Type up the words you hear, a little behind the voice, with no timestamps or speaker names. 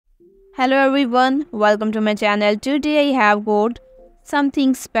Hello everyone, welcome to my channel. Today I have got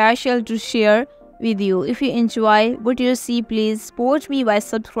something special to share with you. If you enjoy what you see, please support me by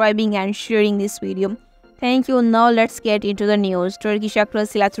subscribing and sharing this video. Thank you. Now let's get into the news. Turkish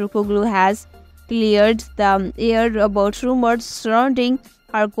actress Sıla Türkoğlu has cleared the air about rumors surrounding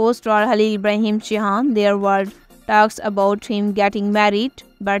her co-star Halil Ibrahim Ceyhan. There were talks about him getting married,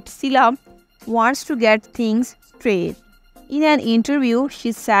 but Sıla wants to get things straight. In an interview,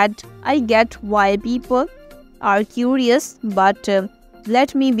 she said, "I get why people are curious, but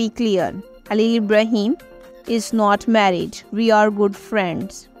let me be clear. Halil Ibrahim is not married. We are good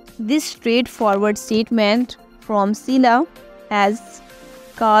friends." This straightforward statement from Sıla has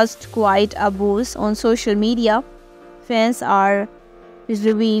caused quite a buzz on social media. Fans are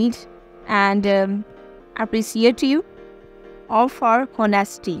revealed and appreciative of her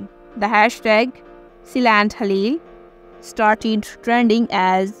honesty. The hashtag Sıla and Halil started trending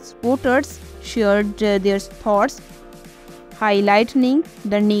as voters shared their thoughts, highlighting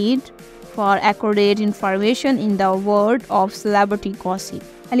the need for accurate information in the world of celebrity gossip.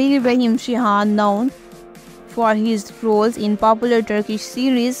 Halil Ibrahim Ceyhan, known for his roles in popular Turkish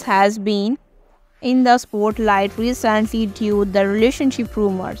series, has been in the spotlight recently due to the relationship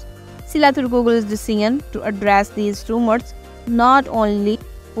rumors. Sıla Türkoğlu's decision to address these rumors not only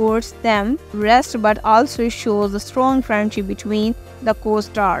puts them to rest but also shows the strong friendship between the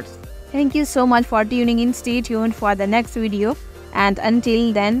co-stars. Thank you so much for tuning in. Stay tuned for the next video, and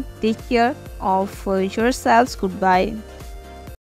until then, take care of yourselves. Goodbye.